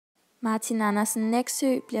Martin Andersen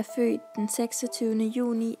Nexø bliver født den 26.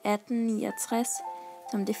 juni 1869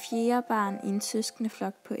 som det fjerde barn i en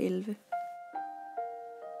søskendeflok på 11.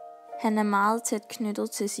 Han er meget tæt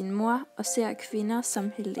knyttet til sin mor og ser kvinder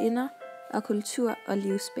som heltinder og kultur- og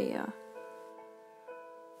livsbærere.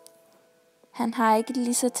 Han har ikke et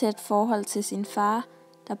lige så tæt forhold til sin far,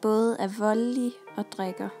 der både er voldelig og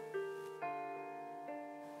drikker.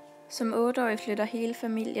 Som 8-årig flytter hele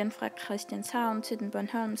familien fra Christianshavn til den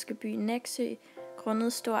bornholmske by Nexø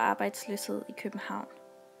grundet stor arbejdsløshed i København.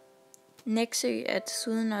 Nexø er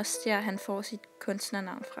desuden også der, han får sit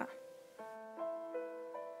kunstnernavn fra.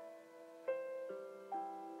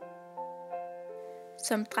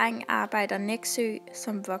 Som dreng arbejder Nexø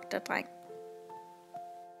som vogterdreng.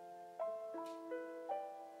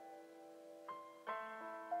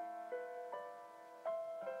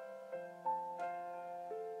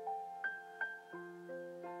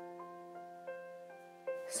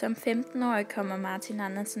 Som 15-årig kommer Martin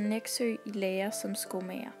Andersen Nexø i lære som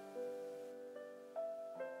skomager.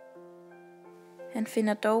 Han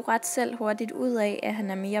finder dog ret selv hurtigt ud af, at han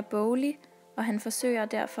er mere boglig, og han forsøger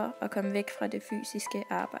derfor at komme væk fra det fysiske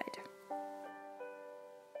arbejde.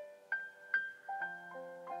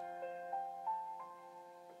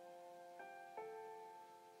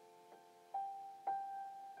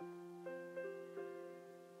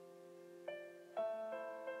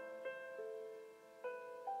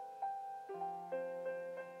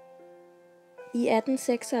 I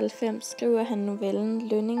 1896 skriver han novellen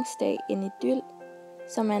Lønningsdag en idyl,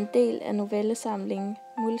 som er en del af novellesamlingen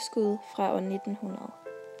Muldskud fra år 1900.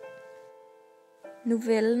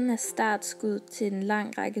 Novellen er startskud til en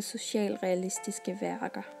lang række socialrealistiske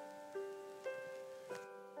værker.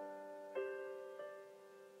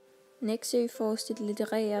 Nexø får sit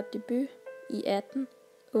litterære debut i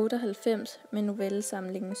 1898 med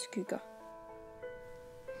novellesamlingen Skygger.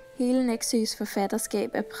 Hele Nexøs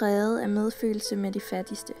forfatterskab er præget af medfølelse med de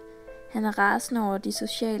fattigste. Han er rasende over de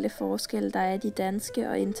sociale forskelle, der er i de danske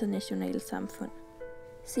og internationale samfund.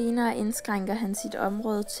 Senere indskrænker han sit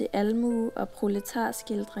område til almue- og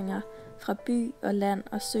proletarskildringer fra by og land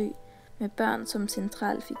og sø med børn som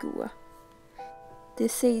centralfigurer.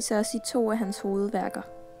 Det ses også i 2 af hans hovedværker.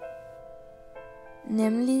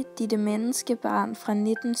 Nemlig Det menneskebarn fra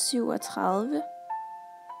 1937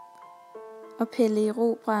 og Pelle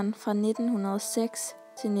Erobreren fra 1906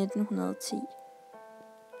 til 1910.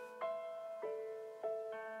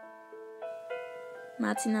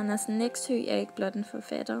 Martin Andersen Nexø er ikke blot en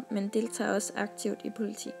forfatter, men deltager også aktivt i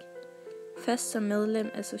politik. Først som medlem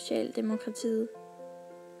af Socialdemokratiet,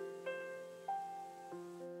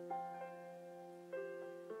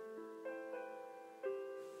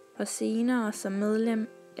 og senere som medlem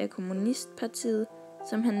af Kommunistpartiet,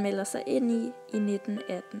 som han melder sig ind i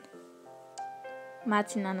 1918.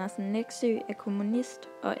 Martin Andersen Nexø er kommunist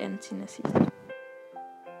og antinazist.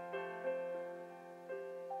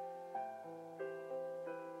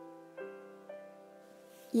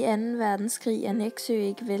 I 2. verdenskrig er Nexø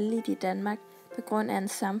ikke vellidt i Danmark på grund af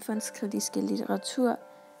hans samfundskritiske litteratur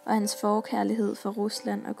og hans forkærlighed for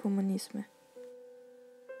Rusland og kommunisme.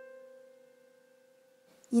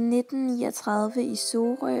 I 1939 i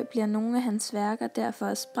Sorø bliver nogle af hans værker derfor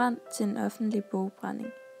også brændt til en offentlig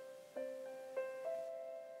bogbrænding.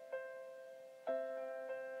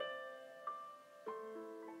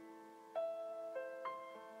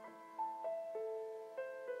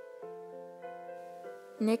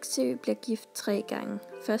 Nexø bliver gift 3 gange.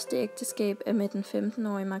 Første ægteskab er med den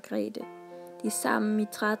 15-årige Margrethe. De er sammen i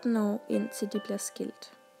 13 år, indtil de bliver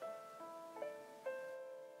skilt.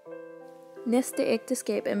 Næste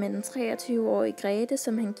ægteskab er med den 23-årige Grete,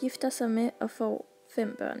 som han gifter sig med og får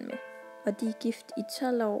 5 børn med. Og de er gift i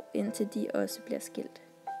 12 år, indtil de også bliver skilt.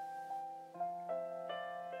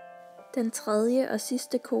 Den 3. og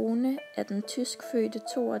sidste kone er den tyskfødte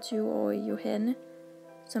 22-årige Johanne,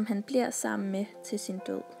 som han bliver sammen med til sin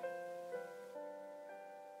død.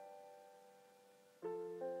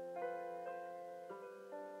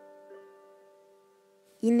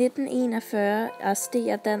 I 1941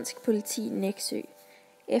 arresterer dansk politi Nexø.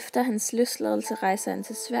 Efter hans løsladelse rejser han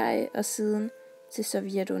til Sverige og siden til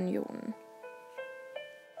Sovjetunionen.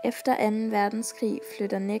 Efter 2. verdenskrig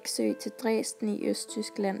flytter Nexø til Dresden i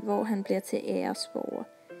Østtyskland, hvor han bliver til æresborger.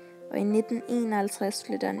 Og i 1951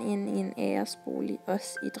 flytter han ind i en æresbolig,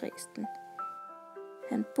 også i Dresden.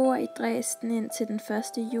 Han bor i Dresden indtil den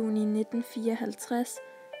 1. juni 1954,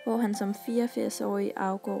 hvor han som 84-årig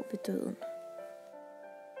afgår ved døden.